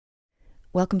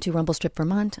Welcome to Rumble Strip,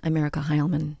 Vermont. I'm Erica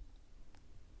Heilman.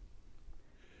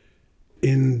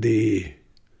 In the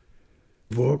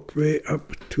walkway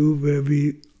up to where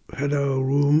we had our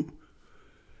room,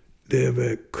 there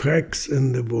were cracks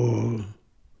in the wall,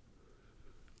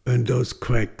 and those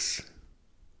cracks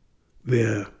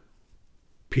were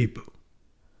people.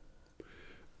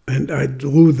 And I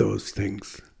drew those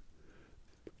things.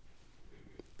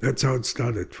 That's how it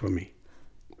started for me.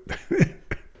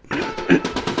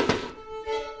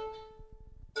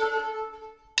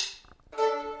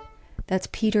 That's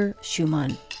Peter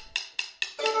Schumann.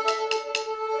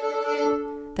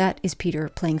 That is Peter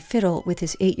playing fiddle with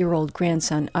his 8-year-old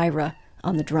grandson, Ira,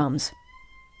 on the drums.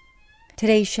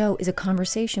 Today's show is a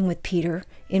conversation with Peter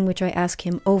in which I ask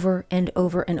him over and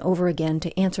over and over again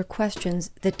to answer questions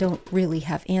that don't really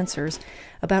have answers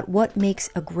about what makes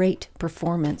a great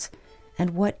performance and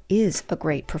what is a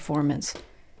great performance.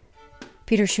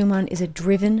 Peter Schumann is a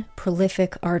driven,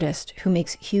 prolific artist who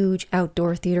makes huge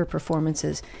outdoor theater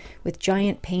performances with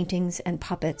giant paintings and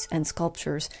puppets and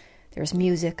sculptures. There's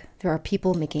music, there are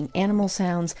people making animal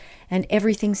sounds, and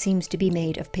everything seems to be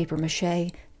made of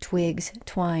papier-mâché, twigs,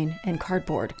 twine, and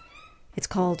cardboard. It's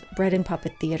called Bread and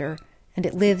Puppet Theater, and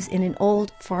it lives in an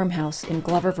old farmhouse in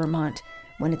Glover, Vermont,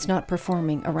 when it's not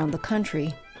performing around the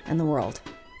country and the world.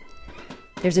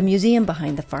 There's a museum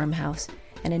behind the farmhouse,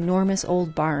 an enormous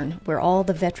old barn where all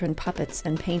the veteran puppets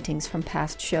and paintings from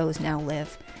past shows now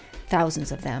live,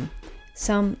 thousands of them,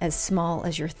 some as small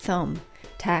as your thumb,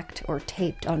 tacked or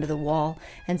taped onto the wall,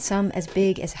 and some as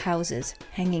big as houses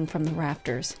hanging from the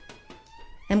rafters.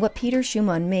 And what Peter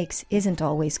Schumann makes isn't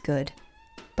always good,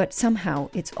 but somehow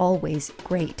it's always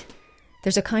great.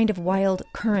 There's a kind of wild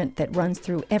current that runs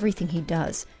through everything he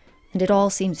does, and it all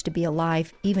seems to be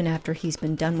alive even after he's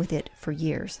been done with it for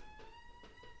years.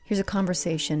 Here's a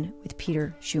conversation with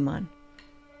Peter Schumann.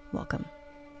 Welcome.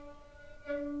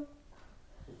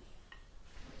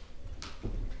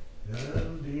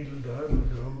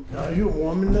 Are you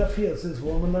warm enough here? Is this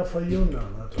warm enough for you now?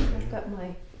 I've got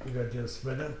my... You got your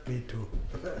sweater? Me too.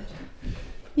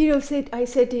 You know,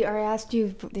 I asked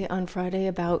you on Friday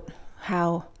about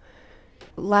how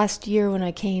last year when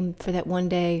I came for that one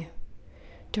day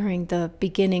during the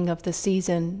beginning of the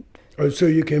season... Oh, so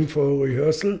you came for a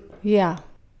rehearsal? Yeah.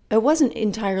 It wasn't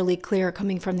entirely clear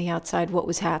coming from the outside what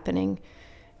was happening,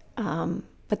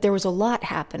 but there was a lot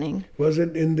happening. Was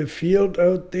it in the field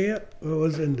out there, or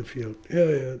was it in the field?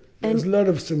 Yeah. There's a lot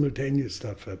of simultaneous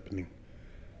stuff happening.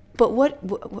 But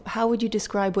how would you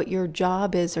describe what your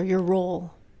job is or your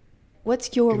role?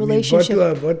 What's your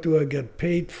relationship? What do I get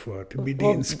paid for? To be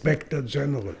the Inspector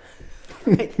General.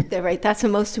 Right. That's the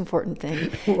most important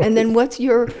thing. And then what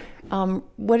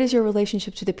is your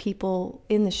relationship to the people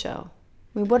in the show?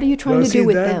 I mean, what are you trying to do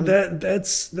with them?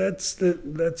 That's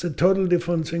a total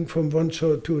different thing from one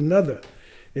show to another.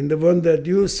 In the one that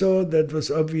you saw, that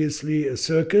was obviously a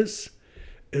circus.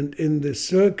 And in the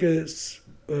circus,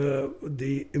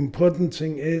 the important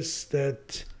thing is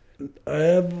that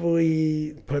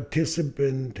every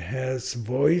participant has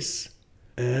voice,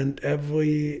 and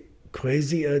every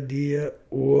crazy idea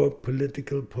or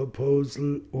political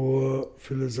proposal or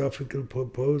philosophical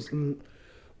proposal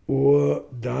or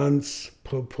dance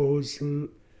proposal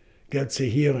gets a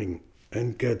hearing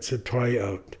and gets a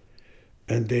tryout.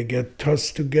 And they get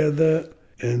tossed together,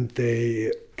 and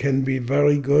they can be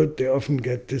very good. They often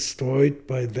get destroyed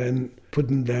by then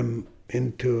putting them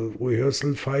into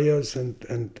rehearsal fires,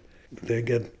 and they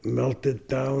get melted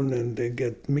down and they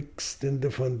get mixed in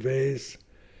different ways.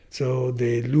 So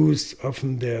they lose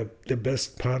often the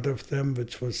best part of them,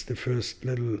 which was the first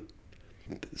little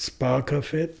spark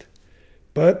of it.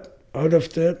 But out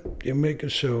of that, you make a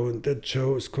show, and that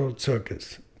show is called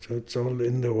circus. So it's all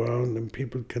in the round, and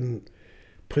people can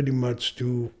pretty much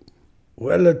do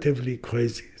relatively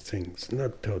crazy things,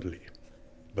 not totally.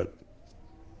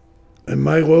 And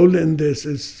my role in this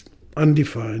is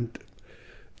undefined.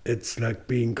 It's like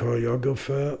being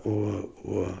choreographer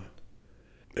or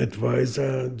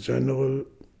advisor, general,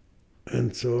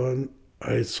 and so on.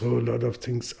 I throw a lot of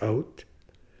things out.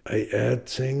 I add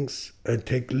things. I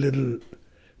take little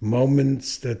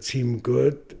moments that seem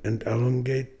good and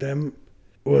elongate them,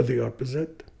 or the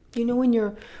opposite. You know, when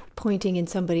you're pointing in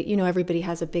somebody, you know, everybody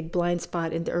has a big blind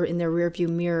spot in their rearview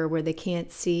mirror where they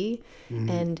can't see. Mm-hmm.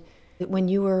 And when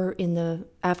you were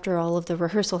after all of the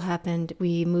rehearsal happened,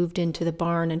 we moved into the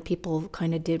barn and people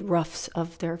kind of did roughs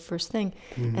of their first thing.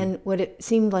 Mm-hmm. And what it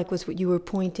seemed like was what you were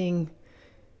pointing.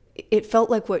 It felt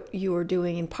like what you were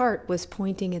doing in part was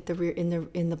pointing at the rear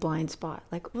in the blind spot.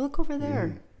 Like, look over there.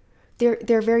 Mm-hmm.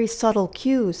 They're very subtle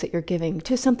cues that you're giving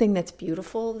to something that's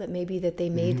beautiful that maybe that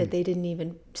they made that they didn't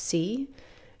even see.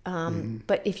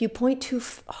 But if you point too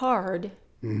hard,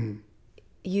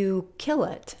 you kill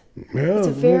it. Yeah, It's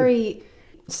a very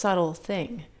subtle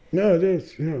thing. Yeah, it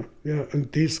is. Yeah.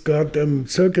 And these goddamn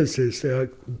circuses, they are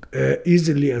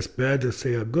easily as bad as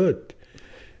they are good.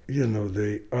 You know,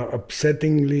 they are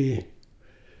upsettingly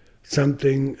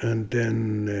something and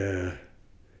then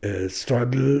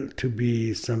struggle to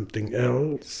be something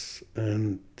else.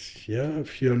 And yeah,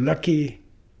 if you're lucky,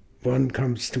 one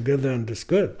comes together and is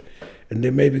good. And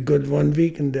they may be good one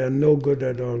week and they're no good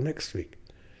at all next week.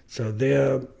 So they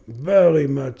are very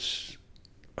much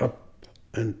up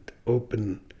and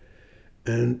open.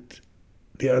 And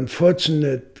the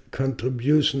unfortunate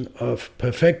contribution of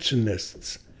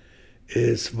perfectionists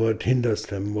is what hinders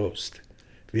them most.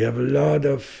 We have a lot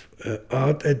of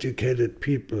art-educated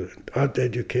people, and art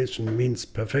education means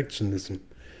perfectionism.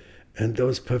 And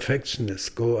those perfectionists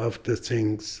go after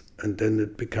things, and then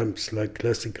it becomes like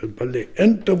classical ballet.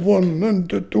 And the 1, and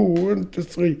the 2, and the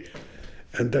 3.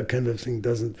 And that kind of thing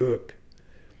doesn't work.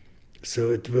 So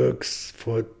it works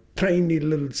for a tiny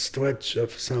little stretch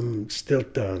of some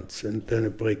stilt dance, and then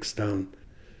it breaks down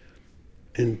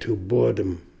into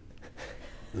boredom.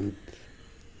 And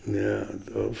yeah,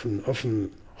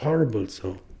 often horrible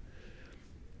so.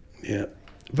 Yeah.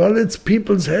 Well, it's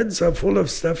people's heads are full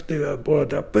of stuff they are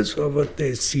brought up with or what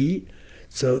they see.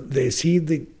 So they see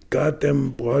the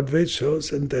goddamn Broadway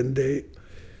shows and then they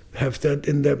have that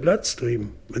in their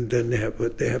bloodstream. And then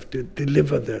they have to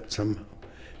deliver that somehow.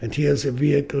 And here's a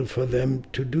vehicle for them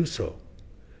to do so.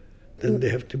 Then they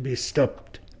have to be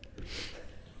stopped.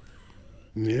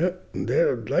 Yeah,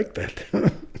 they're like that.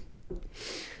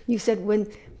 You said when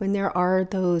there are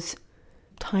those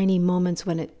tiny moments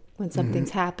when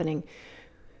something's happening,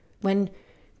 when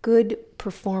good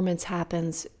performance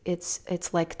happens,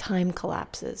 it's like time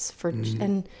collapses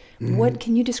and what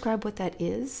can you describe what that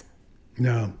is?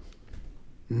 No.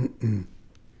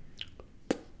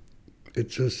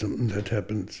 It's just something that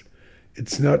happens.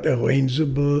 It's not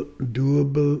arrangeable,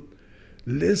 doable.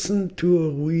 Listen to a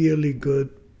really good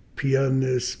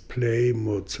pianist play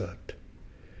Mozart.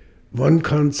 One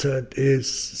concert is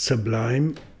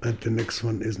sublime and the next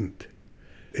one isn't.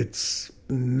 It's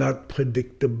not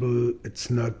predictable, it's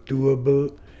not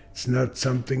doable, it's not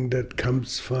something that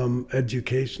comes from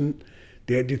education.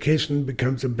 The education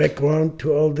becomes a background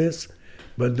to all this,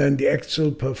 but then the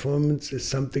actual performance is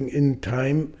something in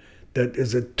time that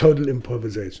is a total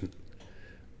improvisation.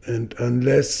 And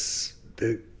unless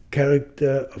the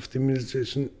character of the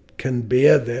musician can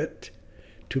bear that,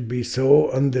 to be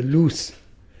so on the loose,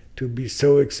 to be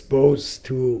so exposed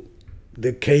to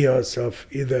the chaos of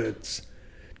either it's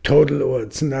total or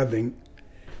it's nothing,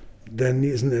 then he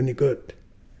isn't any good.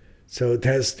 So it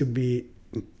has to be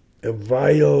a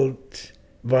wild,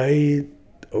 wide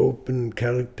open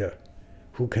character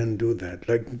who can do that.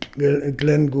 Like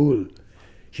Glenn Gould,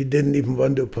 he didn't even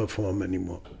want to perform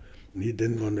anymore. He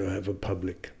didn't want to have a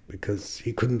public because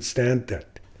he couldn't stand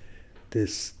that,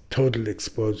 this total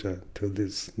exposure to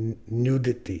this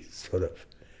nudity, sort of.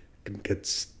 Get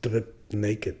stripped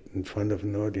naked in front of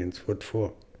an audience. What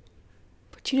for?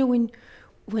 But you know,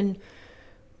 when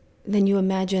then you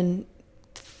imagine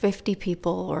 50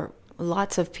 people or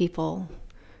lots of people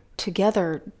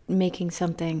together making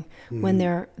something, when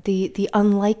they're the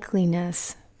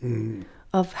unlikeliness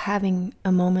of having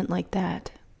a moment like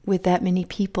that with that many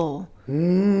people.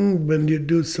 When you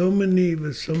do with so many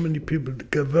people,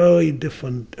 very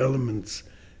different elements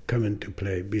come into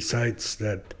play besides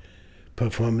that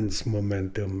performance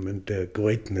momentum and the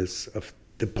greatness of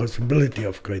the possibility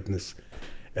of greatness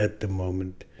at the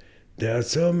moment. There are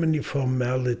so many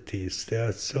formalities, there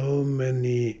are so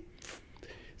many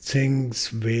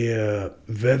things where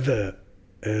weather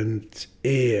and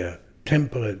air,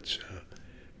 temperature,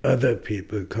 other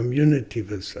people, community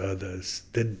with others,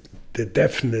 the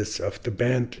deafness of the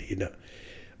band leader,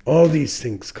 all these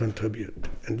things contribute.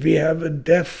 And we have a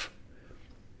deaf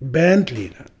band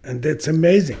leader, and that's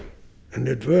amazing. And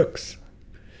it works.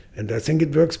 And I think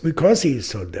it works because he is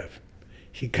so deaf.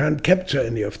 He can't capture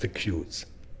any of the cues.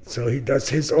 So he does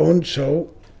his own show,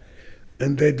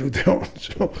 and they do their own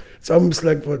show. It's almost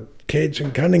like what Cage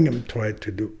and Cunningham tried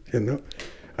to do, you know.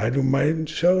 I do my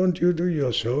show and you do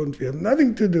your show, and we have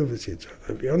nothing to do with each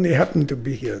other. We only happen to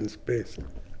be here in space.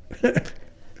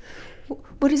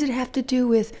 What does it have to do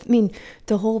with, I mean,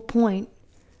 the whole point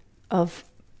of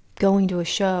going to a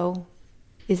show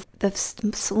is the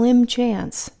slim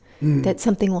chance that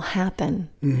something will happen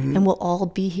and we'll all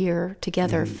be here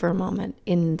together for a moment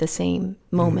in the same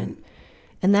moment.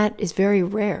 And that is very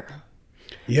rare.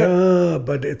 Yeah,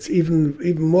 but it's even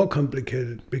more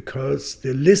complicated because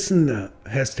the listener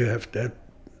has to have that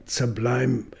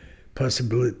sublime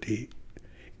possibility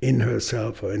in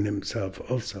herself or in himself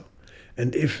also.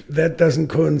 And if that doesn't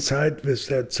coincide with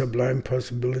that sublime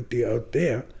possibility out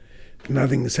there,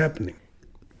 nothing is happening.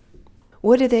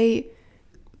 What do the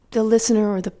listener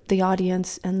or the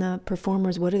audience and the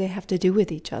performers, what do they have to do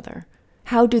with each other?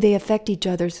 How do they affect each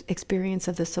other's experience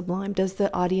of the sublime? Does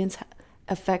the audience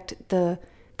affect the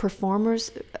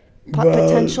performers'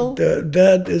 potential?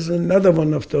 That is another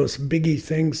one of those biggie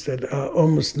things that are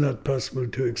almost not possible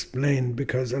to explain,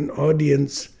 because an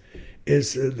audience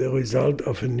is the result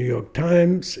of a New York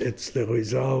Times. It's the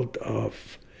result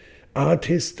of art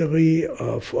history,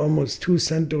 of almost 2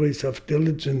 centuries of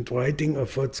diligent writing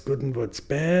of what's good and what's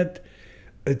bad.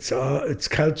 It's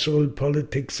cultural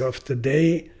politics of the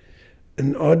day.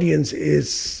 An audience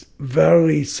is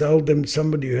very seldom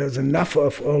somebody who has enough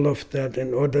of all of that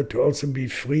in order to also be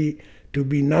free to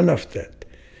be none of that.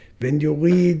 When you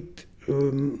read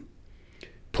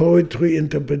poetry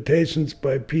interpretations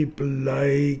by people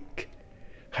like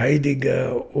Heidegger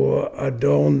or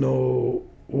Adorno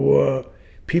or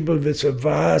people with a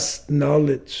vast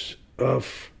knowledge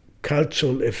of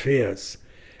cultural affairs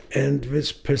and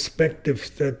with perspectives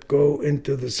that go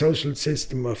into the social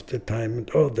system of the time and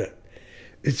all that,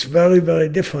 it's very, very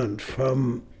different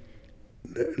from,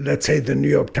 let's say, the New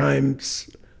York Times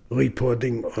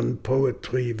reporting on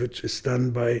poetry, which is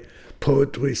done by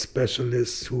poetry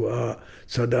specialists who are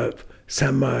sort of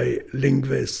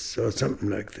semi-linguists or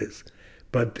something like this,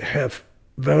 but have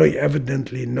very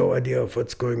evidently no idea of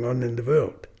what's going on in the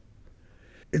world.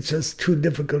 It's just too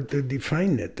difficult to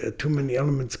define it. There are too many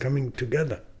elements coming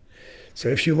together. So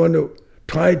if you want to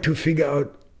try to figure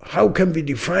out how can we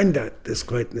define that, this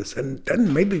greatness, and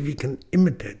then maybe we can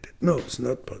imitate it. No, it's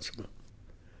not possible.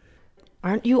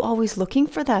 Aren't you always looking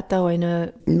for that, though,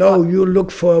 No, you look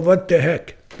for what the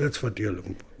heck. That's what you're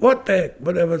looking for. What the heck?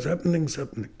 Whatever's happening is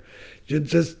happening. You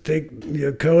just take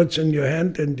your courage in your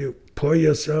hand and you pour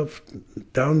yourself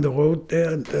down the road there,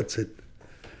 and that's it.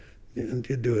 And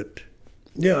you do it.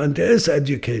 Yeah, and there is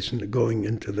education going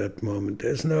into that moment.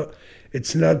 It's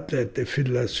not that the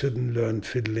fiddlers shouldn't learn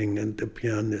fiddling and the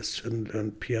pianists shouldn't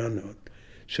learn piano.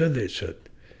 Sure they should.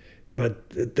 But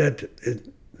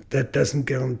that doesn't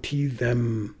guarantee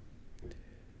them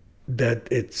that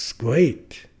it's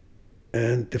great.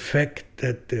 And the fact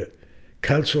that the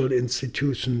cultural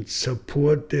institutions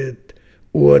support it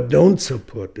or don't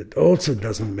support it also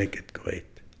doesn't make it great.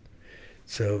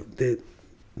 So the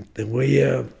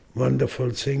rare,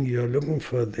 wonderful thing you're looking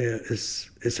for there is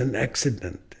an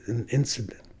accident, an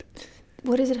incident.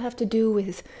 What does it have to do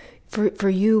with, for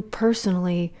you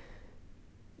personally,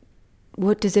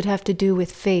 what does it have to do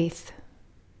with faith?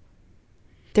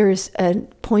 There's a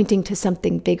pointing to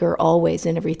something bigger always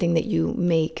in everything that you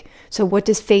make. So what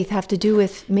does faith have to do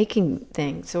with making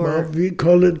things? Well, we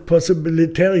call it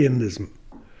possibilitarianism.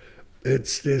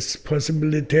 It's this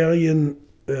possibilitarian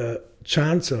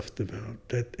chance of the world,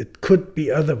 that it could be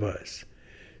otherwise.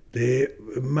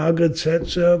 Margaret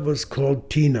Thatcher was called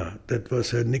Tina, that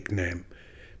was her nickname,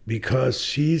 because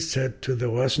she said to the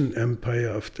Russian Empire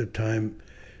of the time,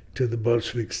 to the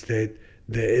Bolshevik state,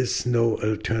 there is no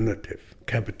alternative.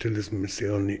 Capitalism is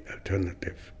the only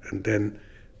alternative. And then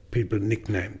people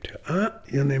nicknamed her.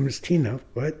 Your name is Tina,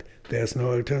 right? There's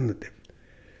no alternative.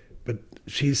 But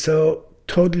she's so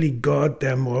totally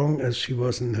goddamn wrong as she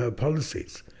was in her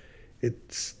policies.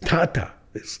 It's Tata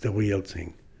is the real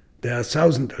thing. There are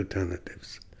 1,000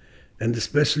 alternatives, and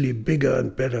especially bigger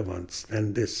and better ones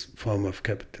than this form of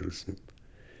capitalism.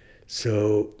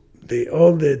 So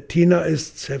all the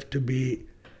Tinaists have to be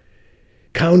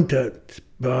countered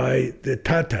by the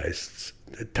Tataists,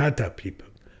 the Tata people,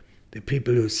 the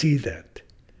people who see that.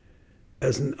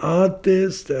 As an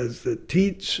artist, as a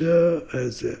teacher,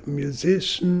 as a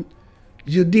musician,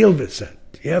 you deal with that.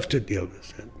 You have to deal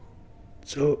with that.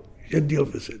 So you deal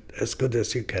with it as good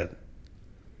as you can.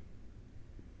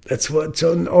 That's what's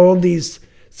on all these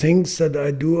things that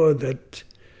I do or that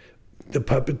the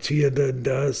puppeteer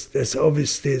does. There's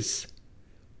always this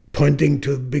pointing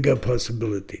to bigger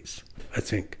possibilities, I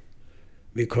think.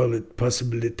 We call it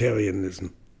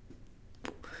possibilitarianism.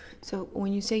 So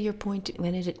when you say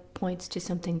when it points to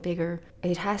something bigger,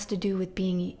 it has to do with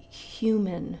being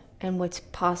human and what's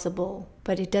possible,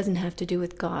 but it doesn't have to do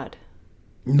with God.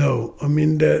 No, I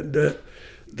mean the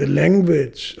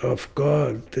language of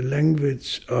God, the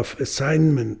language of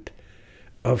assignment,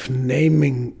 of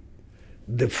naming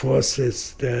the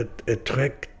forces that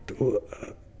attract or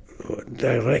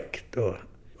direct or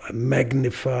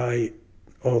magnify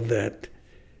all that,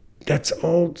 that's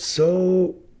all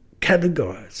so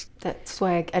categorized. That's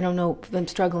why I don't know, I'm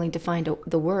struggling to find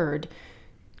the word,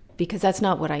 because that's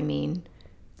not what I mean.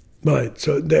 Right,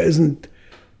 so there isn't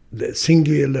the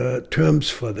singular terms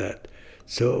for that.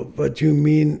 So what you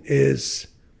mean is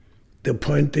the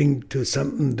pointing to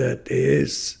something that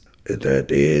is, and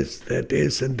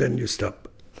then you stop.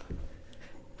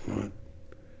 Right.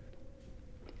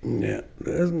 Yeah,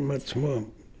 there isn't much more.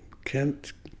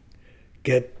 Can't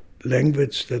get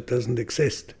language that doesn't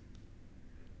exist.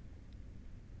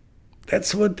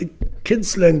 That's what the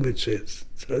kids' language is.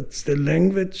 So it's the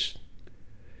language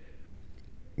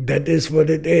that is what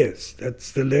it is.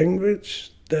 That's the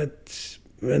language that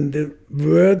when the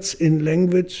words in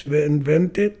language were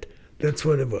invented, that's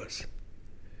what it was.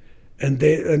 And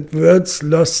words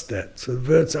lost that. So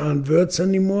words aren't words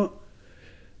anymore,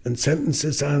 and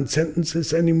sentences aren't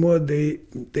sentences anymore. They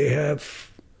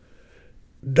have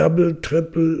double,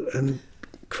 triple, and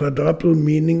quadruple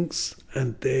meanings,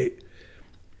 and they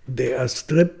are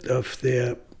stripped of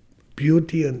their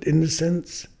beauty and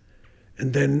innocence.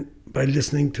 And then by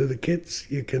listening to the kids,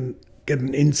 you can get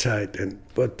an insight in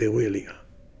what they really are.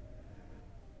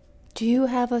 Do you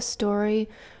have a story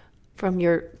from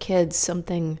your kids,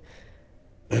 something?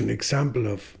 An example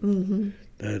of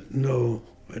that? No,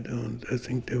 I don't. I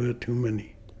think there were too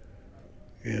many.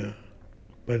 Yeah.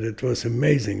 But it was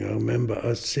amazing. I remember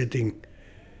us sitting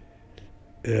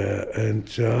and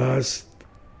just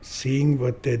seeing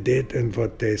what they did and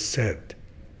what they said.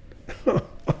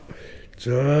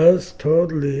 Just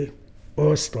totally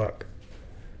awestruck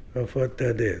of what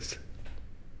that is.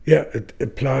 Yeah, it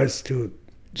applies to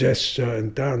gesture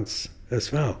and dance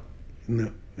as well,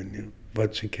 when you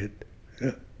watch a kid.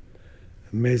 Yeah,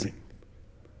 amazing.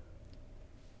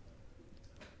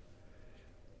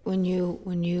 When you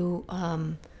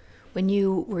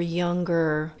were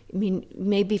younger, I mean,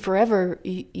 maybe forever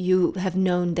you have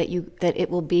known that it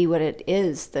will be what it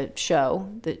is, the show,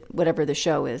 that whatever the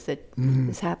show is that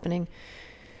is happening.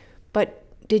 But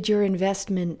did your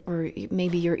investment, or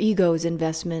maybe your ego's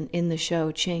investment in the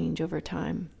show, change over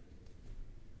time?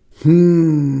 I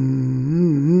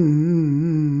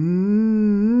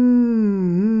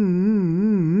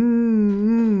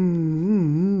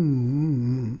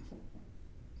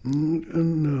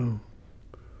don't know.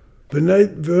 When I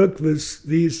work with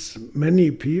these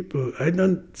many people, I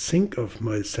don't think of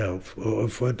myself or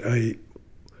of what I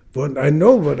want. I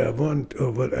know what I want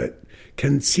or what I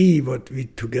can see, what we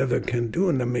together can do,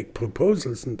 and I make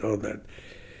proposals and all that.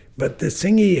 But the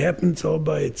thingy happens all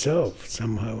by itself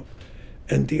somehow.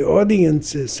 And the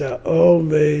audiences are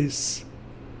always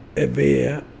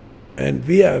aware, and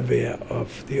we are aware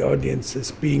of the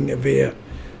audiences being aware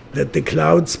that the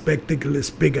cloud spectacle is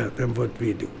bigger than what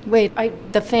we do. Wait,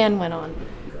 the fan went on.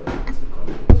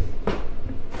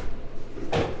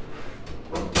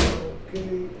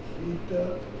 Okay,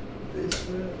 Peter, this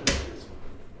way, this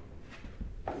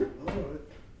way. All right.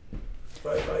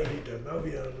 Bye-bye, heater. Now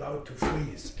we are allowed to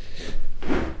freeze.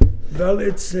 Well,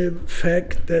 it's a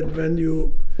fact that when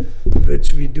you,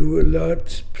 which we do a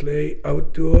lot, play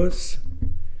outdoors,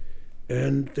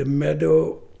 and the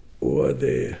meadow or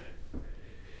the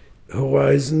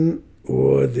horizon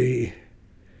or the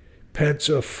patch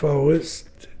of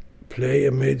forest play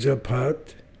a major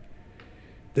part.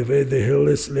 The way the hill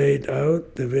is laid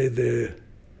out, the way the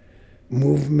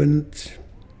movement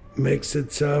makes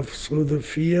itself through the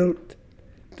field,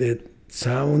 the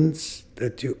sounds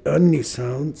that you, any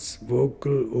sounds,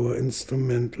 vocal or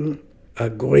instrumental, are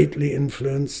greatly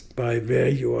influenced by where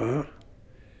you are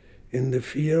in the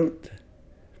field.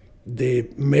 The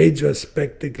major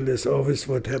spectacle is always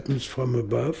what happens from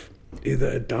above. Either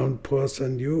a downpours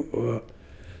on you, or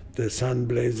the sun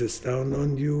blazes down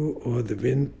on you, or the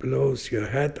wind blows your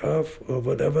hat off, or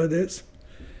whatever it is.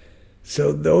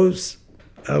 So those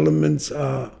elements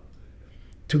are,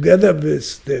 together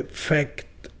with the fact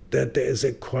that there is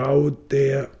a crowd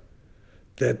there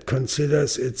that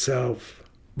considers itself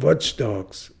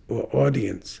watchdogs or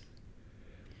audience,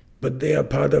 but they are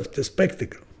part of the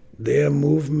spectacle. Their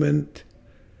movement,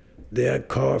 their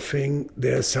coughing,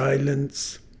 their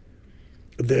silence,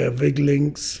 their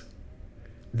wigglings,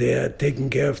 their taking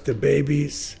care of the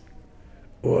babies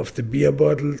or of the beer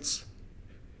bottles.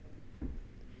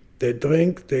 They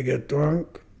drink, they get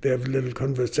drunk, they have a little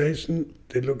conversation,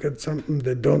 they look at something,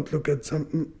 they don't look at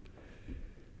something.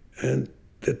 And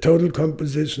the total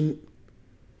composition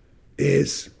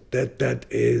is that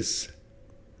is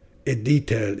a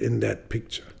detail in that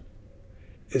picture.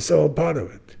 It's all part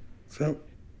of it. So,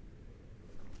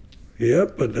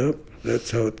 yep,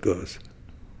 that's how it goes.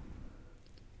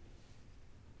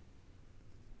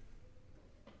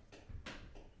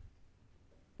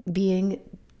 Being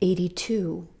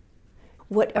 82,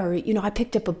 I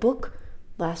picked up a book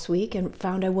last week and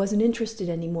found I wasn't interested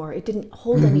anymore. It didn't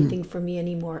hold anything for me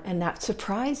anymore, and that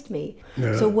surprised me.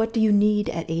 Yeah. So what do you need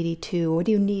at 82? What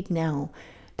do you need now?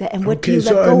 And what do Okay, you let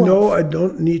so go I know of? I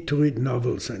don't need to read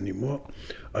novels anymore.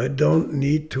 I don't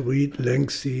need to read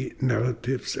lengthy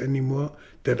narratives anymore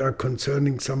that are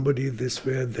concerning somebody this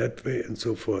way, that way, and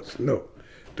so forth. No,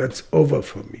 that's over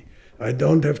for me. I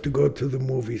don't have to go to the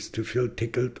movies to feel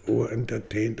tickled or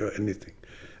entertained or anything.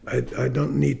 I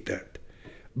don't need that.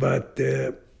 But,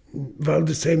 well,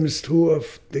 the same is true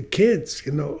of the kids.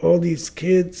 You know, all these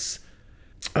kids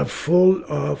are full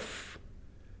of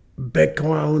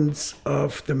backgrounds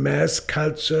of the mass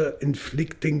culture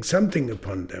inflicting something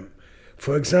upon them.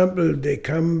 For example, they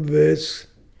come with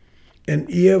an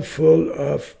earful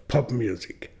of pop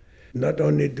music. Not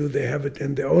only do they have it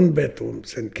in their own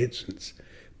bedrooms and kitchens,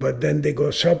 but then they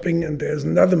go shopping and there's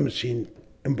another machine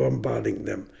bombarding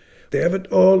them. They have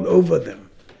it all over them,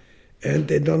 and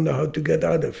they don't know how to get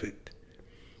out of it.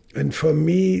 And for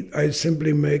me, I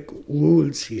simply make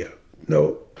rules here.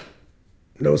 No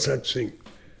such thing.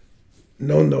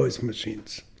 No noise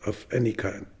machines of any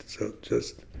kind. So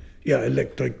just,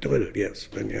 electric drill, yes,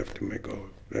 when you have to make all.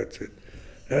 That's it.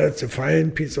 That's a fine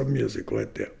piece of music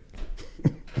right there.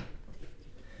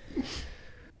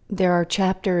 There are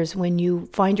chapters when you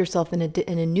find yourself in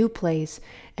a new place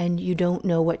and you don't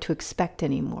know what to expect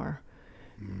anymore.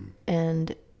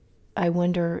 And I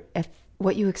wonder if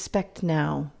what you expect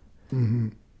now.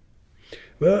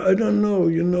 Well, I don't know.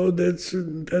 You know,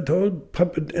 that whole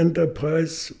puppet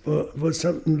enterprise was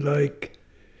something like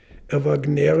a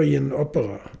Wagnerian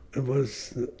opera. It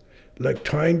was like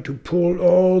trying to pull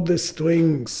all the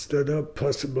strings that are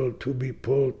possible to be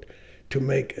pulled to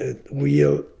make a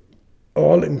real,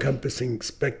 all-encompassing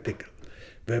spectacle,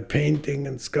 where painting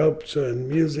and sculpture and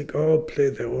music all play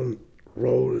their own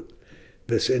role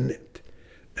within it.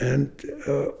 And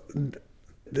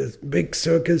the big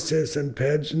circuses and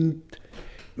pageant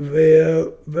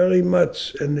were very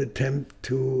much an attempt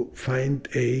to find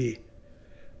a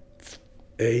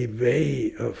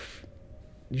way of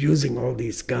using all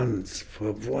these guns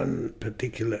for one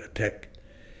particular attack.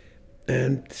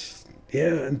 And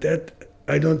that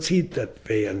I don't see it that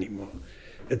way anymore.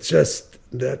 It's just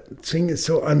that thing is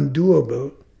so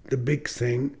undoable, the big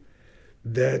thing,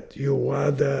 that you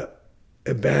rather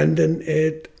abandon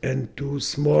it and do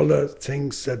smaller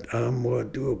things that are more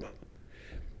doable.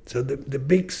 So the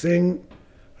big thing,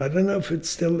 I don't know if it's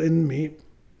still in me.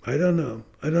 I don't know.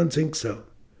 I don't think so.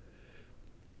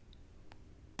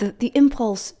 The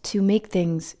impulse to make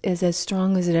things is as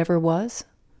strong as it ever was?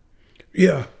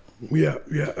 Yeah.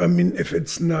 I mean, if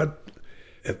it's not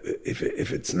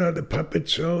a puppet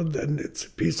show, then it's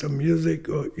a piece of music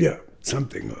or,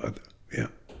 something or other, yeah.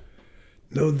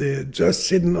 No, the just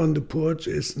sitting on the porch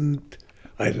isn't,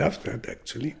 I love that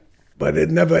actually, but it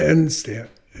never ends there.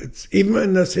 It's even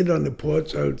when I sit on the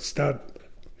porch, I'll start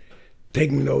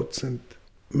taking notes and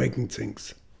making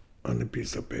things on a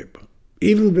piece of paper,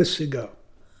 even with cigar.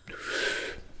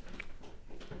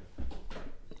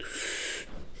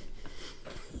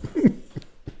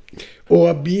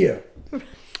 Or beer.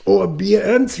 Or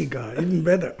beer and cigar, even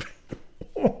better.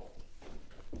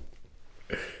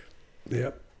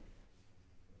 Yeah.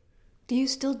 Do you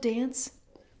still dance?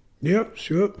 Yeah,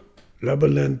 sure.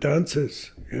 Laberland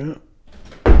dances, yeah.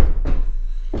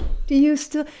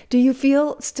 Do you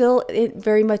feel still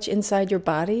very much inside your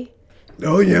body?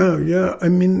 Oh, yeah. I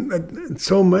mean,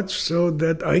 so much so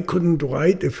that I couldn't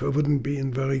write if I wouldn't be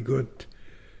in very good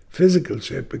physical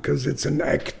shape, because it's an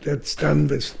act that's done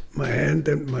with my hand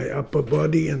and my upper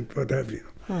body and what have you.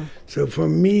 Huh. So for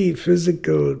me,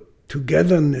 physical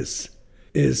togetherness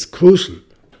is crucial.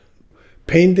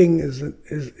 Painting is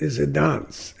a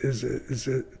dance, is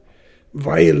a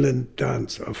violent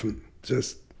dance often,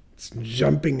 just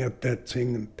jumping at that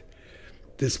thing and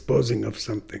disposing of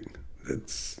something.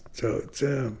 It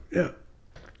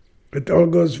all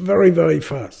goes very, very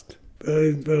fast.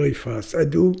 Very, very fast. I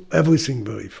do everything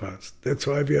very fast. That's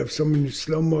why we have so many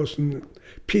slow motion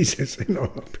pieces in our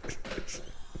business.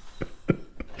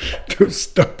 To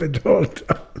stop it all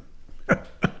down.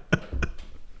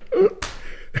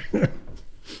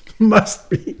 Must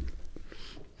be.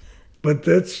 But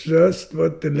that's just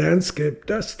what the landscape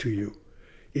does to you.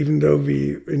 Even though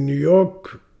in New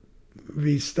York,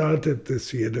 we started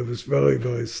this year, there was very,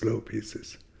 very slow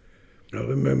pieces. I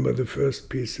remember the first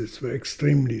pieces were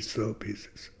extremely slow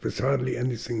pieces, with hardly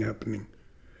anything happening.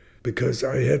 Because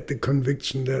I had the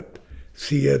conviction that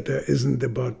theater isn't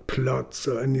about plots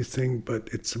or anything, but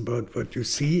it's about what you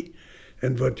see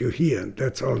and what you hear. And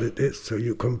that's all it is. So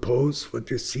you compose what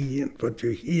you see and what you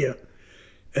hear.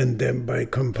 And then by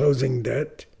composing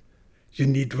that, you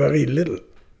need very little.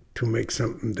 to make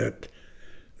something that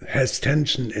has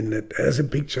tension in it, as a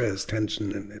picture has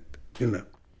tension in it, you know.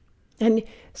 And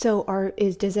so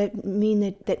does that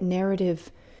mean that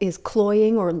narrative is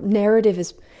cloying, or narrative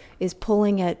is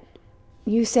pulling at,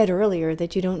 you said earlier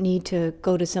that you don't need to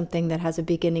go to something that has a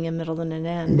beginning, a middle, and an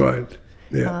end. Right,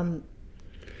 yeah.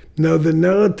 Now the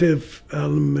narrative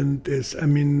element is, I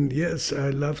mean, yes, I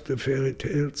love the fairy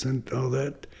tales and all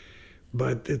that,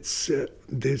 but it's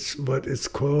this what is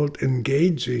called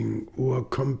engaging or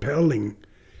compelling.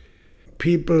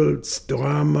 People's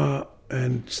drama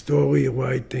and story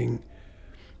writing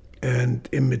and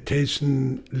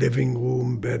imitation living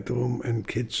room, bedroom, and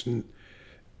kitchen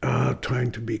are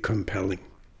trying to be compelling.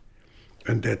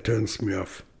 And that turns me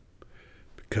off,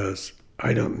 because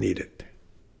I don't need it.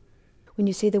 When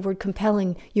you say the word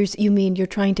compelling, you mean you're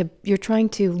trying to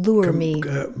lure me.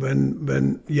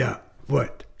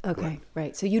 What? Okay,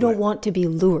 right. So you don't want to be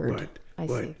lured. Right. I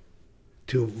see.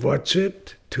 To watch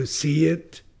it, to see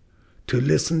it, to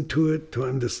listen to it, to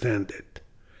understand it,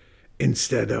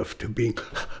 instead of to being.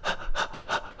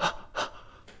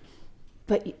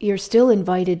 But you're still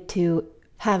invited to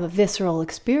have a visceral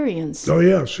experience. Oh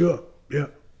yeah, sure, yeah.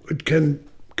 It can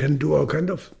do all kind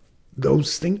of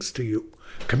those things to you.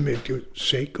 Can make you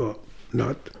shake or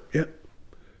not, yeah.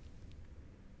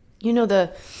 You know,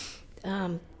 the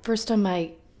first time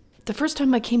I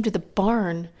came to the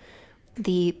barn,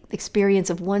 the experience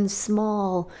of one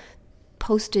small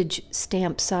postage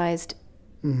stamp-sized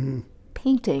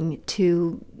painting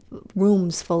to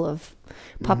rooms full of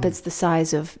puppets the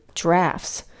size of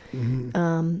giraffes.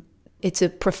 It's a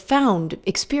profound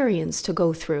experience to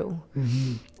go through.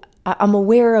 I'm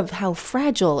aware of how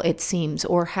fragile it seems,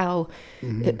 or how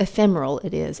ephemeral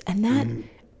it is. And that,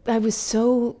 I was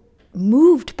so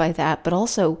moved by that, but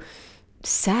also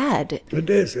sad. It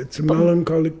is. It's a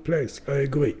melancholic place. I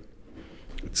agree.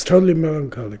 It's totally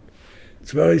melancholic.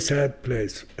 It's a very sad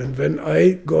place. And when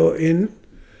I go in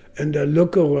and I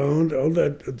look around,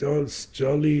 those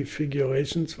jolly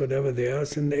figurations, whatever they are,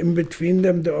 and in between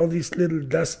them there are all these little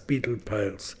dust beetle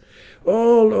piles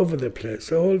all over the place.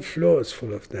 The whole floor is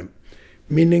full of them.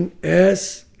 Meaning,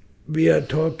 as we are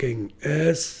talking,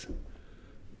 as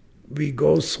we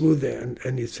go through there and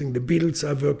anything, the beetles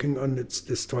are working on its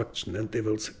destruction, and they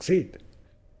will succeed.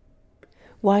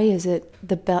 Why is it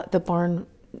the barn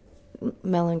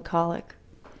melancholic?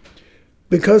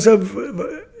 Because of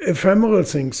ephemeral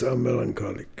things are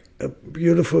melancholic. A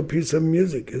beautiful piece of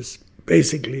music is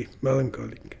basically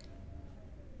melancholic.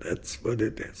 That's what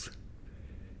it is.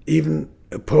 Even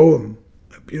a poem,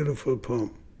 a beautiful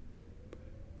poem,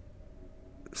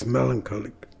 is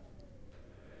melancholic.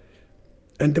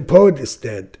 And the poet is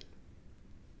dead.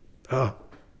 The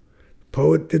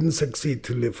poet didn't succeed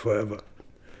to live forever.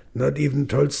 Not even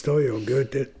Tolstoy or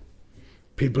Goethe.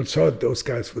 People thought those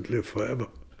guys would live forever.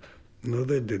 No,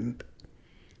 they didn't.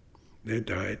 They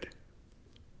died.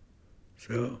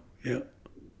 So, yeah.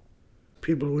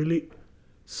 People really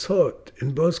thought,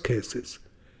 in both cases,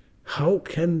 how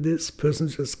can this person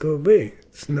just go away?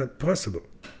 It's not possible.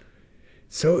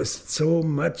 So is so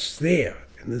much there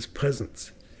in his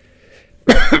presence.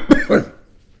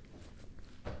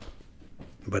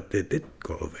 But they did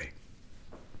go away.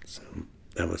 So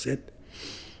that was it.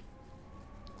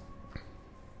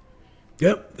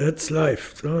 Yeah, that's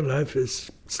life. So life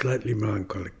is slightly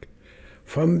melancholic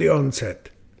from the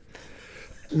onset.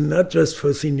 Not just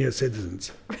for senior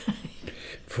citizens,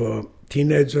 for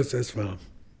teenagers as well.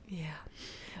 Yeah.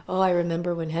 Oh, I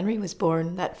remember when Henry was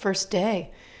born, that first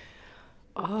day.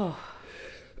 Oh.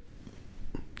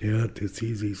 Yeah, to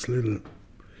see these little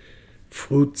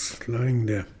fruits lying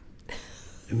there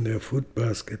in their fruit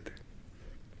basket.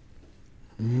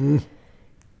 Do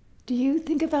you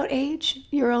think about age,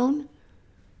 your own?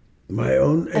 My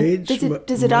own age?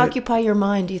 Does it occupy your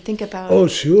mind? Do you think about Oh,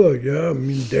 sure, yeah. I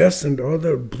mean, death and all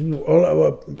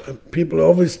our people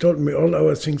always told me all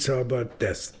our things are about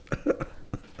death.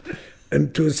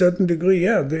 And to a certain degree,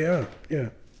 yeah, they are. Yeah,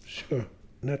 sure,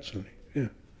 naturally, yeah.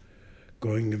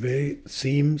 Going away,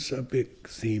 themes are big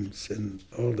themes in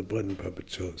all the bread and puppet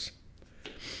shows.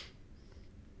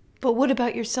 But what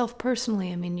about yourself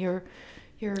personally? I mean, you're...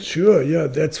 Sure, yeah,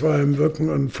 that's why I'm working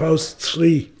on Faust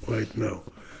 3 right now.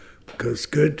 Because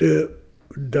Goethe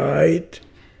died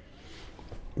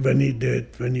when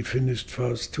he finished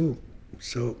Faust 2.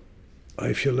 So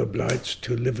I feel obliged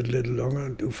to live a little longer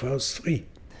and do Faust 3.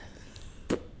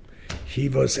 He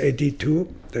was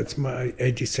 82, that's my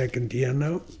 82nd year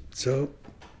now. So,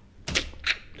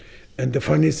 and the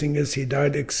funny thing is he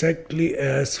died exactly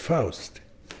as Faust.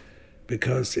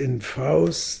 Because in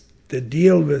Faust, the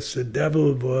deal with the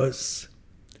devil was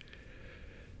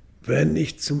Wenn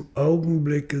ich zum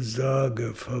Augenblicke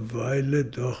sage, verweile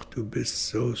doch, du bist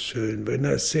so schön. When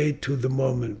I say to the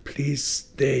moment, please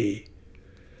stay,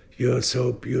 you're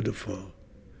so beautiful,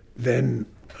 then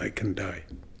I can die.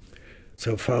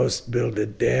 So Faust built a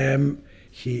dam.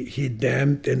 He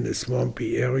dammed in a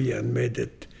swampy area and made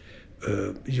it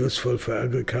useful for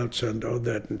agriculture and all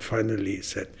that. And finally he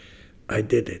said, I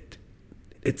did it.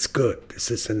 It's good.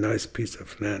 This is a nice piece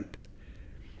of land.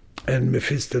 And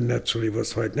Mephisto naturally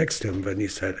was right next to him when he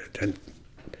said it and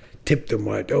tipped him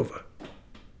right over.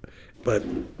 But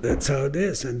that's how it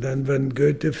is. And then when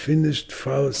Goethe finished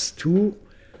Faust II,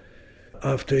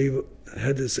 after he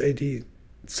had his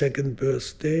 82nd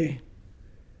birthday,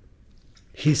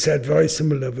 he said very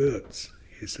similar words.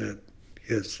 He said,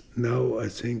 yes, now I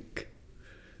think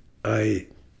I'm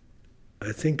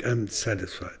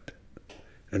satisfied.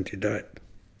 And he died.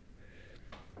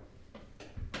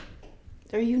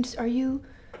 Are you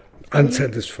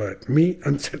unsatisfied? Me,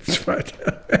 unsatisfied.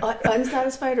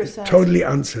 Unsatisfied or satisfied? Totally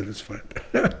unsatisfied.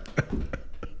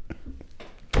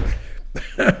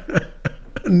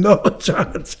 No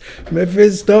chance.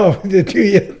 Mephisto, did you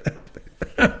hear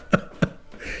that?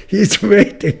 He's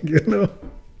waiting, you know.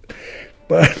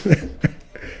 But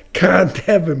can't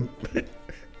have him.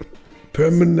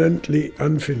 Permanently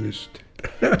unfinished.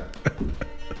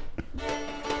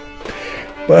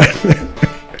 But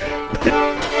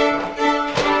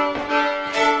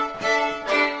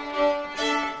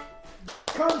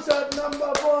concert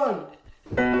number 1.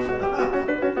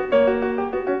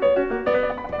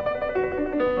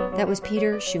 That was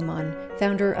Peter Schumann,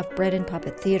 founder of Bread and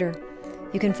Puppet Theater.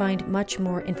 You can find much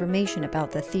more information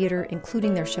about the theater,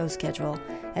 including their show schedule,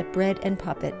 at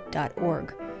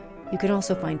breadandpuppet.org. You can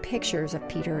also find pictures of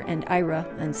Peter and Ira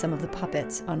and some of the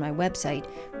puppets on my website,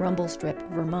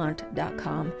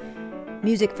 rumblestripvermont.com.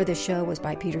 Music for the show was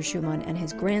by Peter Schumann and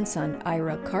his grandson,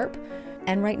 Ira Karp.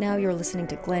 And right now you're listening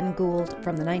to Glenn Gould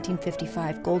from the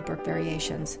 1955 Goldberg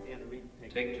Variations.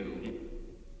 Take 2.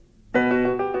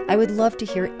 I would love to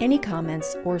hear any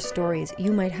comments or stories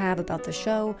you might have about the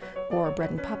show, or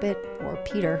Bread and Puppet, or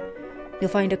Peter. You'll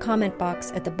find a comment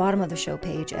box at the bottom of the show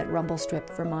page at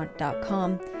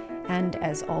rumblestripvermont.com. And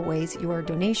as always, your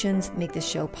donations make this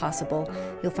show possible.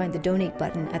 You'll find the donate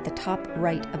button at the top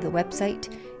right of the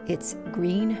website. It's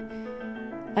green.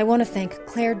 I want to thank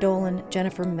Claire Dolan,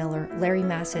 Jennifer Miller, Larry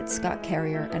Massett, Scott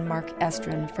Carrier, and Mark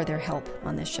Estrin for their help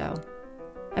on this show.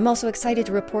 I'm also excited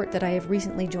to report that I have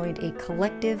recently joined a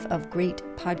collective of great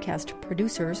podcast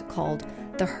producers called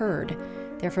The Herd.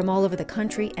 They're from all over the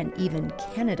country and even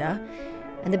Canada.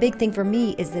 And the big thing for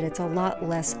me is that it's a lot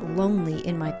less lonely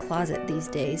in my closet these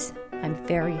days. I'm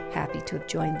very happy to have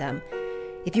joined them.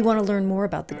 If you want to learn more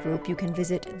about the group, you can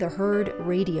visit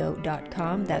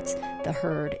theherdradio.com. That's The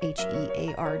Herd,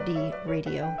 H-E-A-R-D,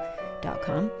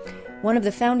 radio.com. One of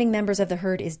the founding members of The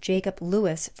Herd is Jacob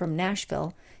Lewis from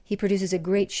Nashville. He produces a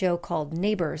great show called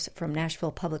Neighbors from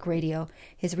Nashville Public Radio.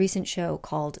 His recent show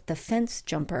called The Fence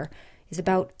Jumper is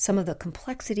about some of the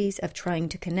complexities of trying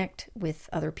to connect with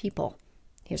other people.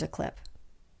 Here's a clip.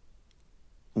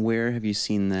 Where have you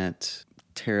seen that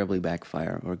terribly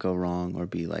backfire or go wrong or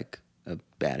be like a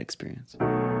bad experience?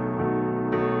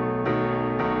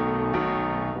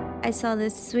 I saw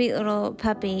this sweet little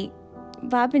puppy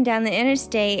bopping down the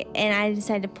interstate, and I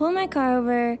decided to pull my car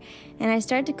over, and I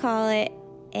started to call it,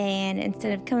 and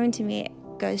instead of coming to me, it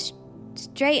goes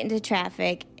straight into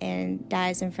traffic and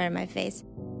dies in front of my face.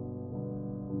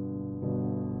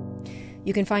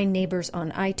 You can find Neighbors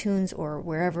on iTunes or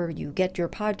wherever you get your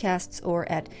podcasts,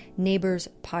 or at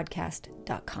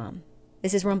neighborspodcast.com.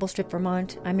 This is Rumble Strip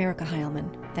Vermont. I'm Erica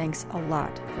Heilman. Thanks a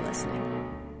lot for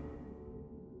listening.